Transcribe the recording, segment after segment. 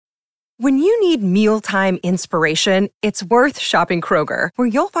When you need mealtime inspiration, it's worth shopping Kroger, where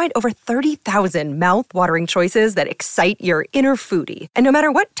you'll find over 30,000 mouth-watering choices that excite your inner foodie. And no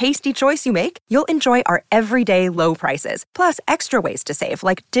matter what tasty choice you make, you'll enjoy our everyday low prices, plus extra ways to save,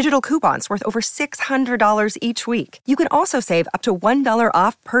 like digital coupons worth over $600 each week. You can also save up to $1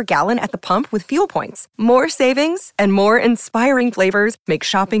 off per gallon at the pump with fuel points. More savings and more inspiring flavors make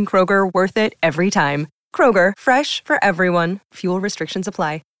shopping Kroger worth it every time. Kroger, fresh for everyone. Fuel restrictions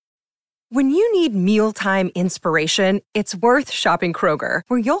apply. When you need mealtime inspiration, it's worth shopping Kroger,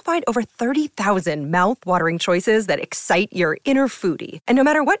 where you'll find over 30,000 mouth-watering choices that excite your inner foodie. And no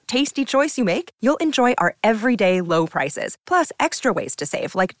matter what tasty choice you make, you'll enjoy our everyday low prices, plus extra ways to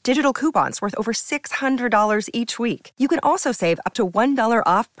save, like digital coupons worth over $600 each week. You can also save up to $1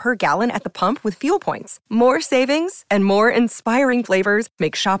 off per gallon at the pump with fuel points. More savings and more inspiring flavors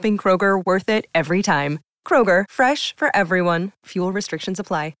make shopping Kroger worth it every time. Kroger, fresh for everyone. Fuel restrictions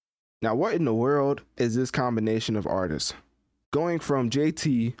apply. Now, what in the world is this combination of artists? Going from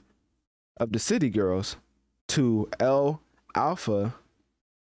JT of the City Girls to Alfa,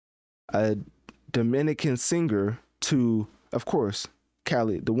 a Dominican singer, to, of course,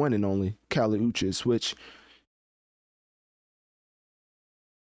 Cali, the one and only Cali Uchis, which,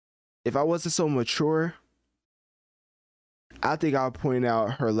 if I wasn't so mature, I think I'll point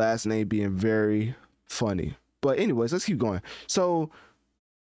out her last name being very funny. But anyways, let's keep going. So,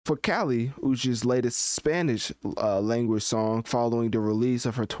 for Cali Uchis' latest Spanish language song, following the release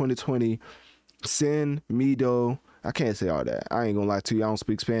of her 2020 Sin Mido, I can't say all that. I ain't gonna lie to you, I don't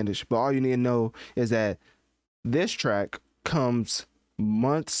speak Spanish. But all you need to know is that this track comes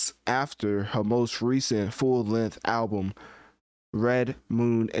months after her most recent full-length album, Red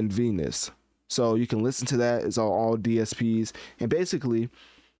Moon and Venus. So you can listen to that. It's on all DSPs. And basically,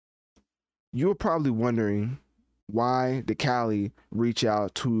 you're probably wondering, why did Cali reach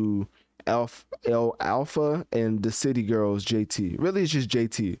out to Alfa and the City Girls JT? Really, it's just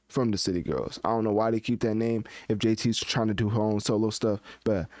JT from the City Girls. I don't know why they keep that name if JT's trying to do her own solo stuff,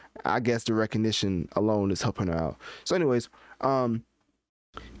 but I guess the recognition alone is helping her out. So anyways, Cali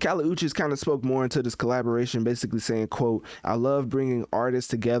Uchis kind of spoke more into this collaboration, basically saying, quote, "I love bringing artists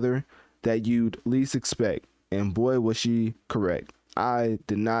together that you'd least expect." And boy, was she correct. I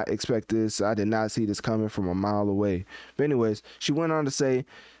did not expect this. I did not see this coming from a mile away. But anyways, she went on to say,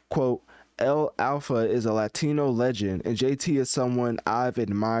 quote, Alfa is a Latino legend, and JT is someone I've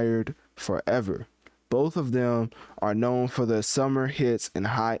admired forever. Both of them are known for their summer hits and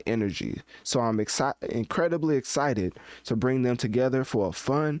high energy, so I'm incredibly excited to bring them together for a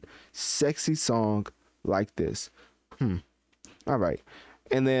fun, sexy song like this. All right.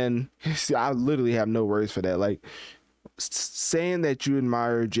 And then, see, I literally have no words for that. Like, saying that you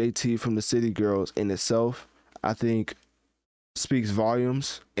admire JT from the City Girls in itself, I think, speaks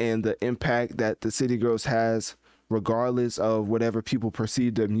volumes, and the impact that the City Girls has, regardless of whatever people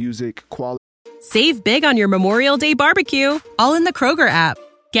perceive their music quality. Save big on your Memorial Day barbecue, all in the Kroger app.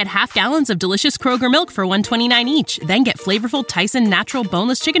 Get half gallons of delicious Kroger milk for $1.29 each. Then get flavorful Tyson natural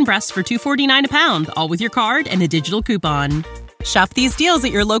boneless chicken breasts for $2.49 a pound, all with your card and a digital coupon. Shop these deals at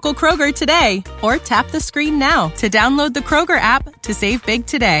your local Kroger today, or tap the screen now to download the Kroger app to save big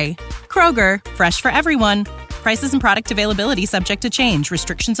today. Kroger, fresh for everyone. Prices and product availability subject to change.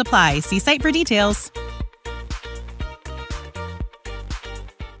 Restrictions apply. See site for details.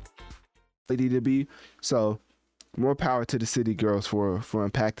 To be so, more power to the City Girls for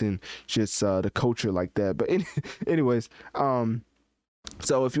impacting just the culture like that. But anyways,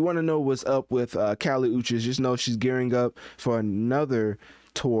 so if you want to know what's up with Cali Uchis, just know she's gearing up for another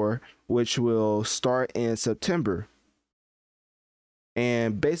tour, which will start in September.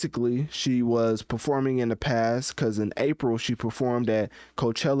 And basically, she was performing in the past, because in April, she performed at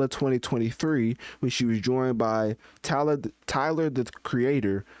Coachella 2023, when she was joined by Tyler the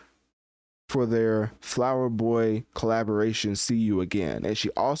Creator for their Flower Boy collaboration, See You Again. And she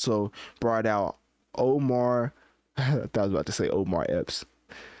also brought out Omar, I thought I was about to say Omar Epps.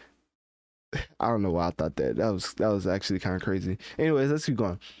 I don't know why I thought that. That was actually kind of crazy. Anyways, let's keep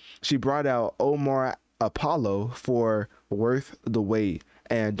going. She brought out Omar Apollo for Worth the Wait,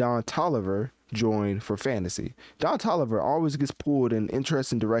 and Don Toliver joined for Fantasy. Don Toliver always gets pulled in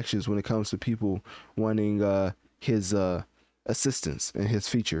interesting directions when it comes to people wanting his assistance in his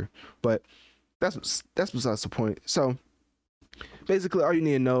feature. But that's besides the point. So basically, all you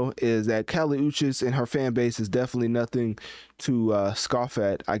need to know is that Cali Uchis and her fan base is definitely nothing to scoff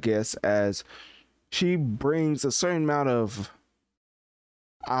at, I guess, as she brings a certain amount of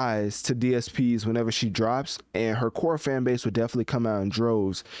eyes to DSPs whenever she drops, and her core fan base would definitely come out in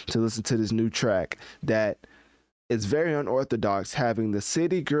droves to listen to this new track that It's very unorthodox having the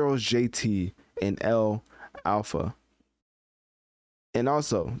City Girls JT and Alfa. And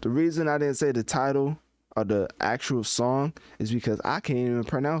also, the reason I didn't say the title of the actual song is because I can't even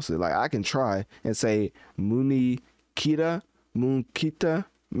pronounce it. Like, I can try and say Munekita.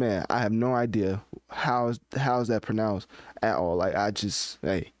 Man, I have no idea how's that pronounced at all. Like, I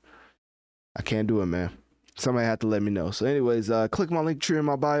can't do it, man. Somebody had to let me know. So anyways, click my link tree in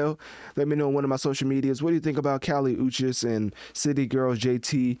my bio. Let me know on one of my social medias. What do you think about Kali Uchis and City Girls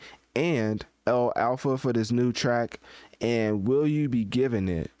JT and Alfa for this new track? And will you be giving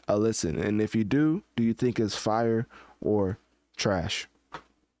it a listen? And if you do you think it's fire or trash?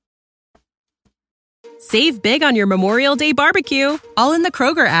 Save big on your Memorial Day barbecue, all in the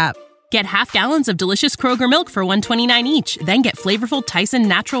Kroger app. Get half gallons of delicious Kroger milk for $1.29 each. Then get flavorful Tyson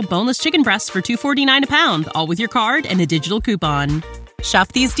natural boneless chicken breasts for $2.49 a pound, all with your card and a digital coupon.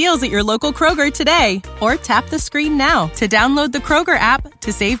 Shop these deals at your local Kroger today, or tap the screen now to download the Kroger app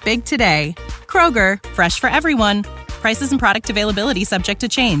to save big today. Kroger, fresh for everyone. Prices and product availability subject to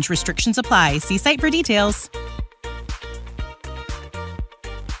change. Restrictions apply. See site for details.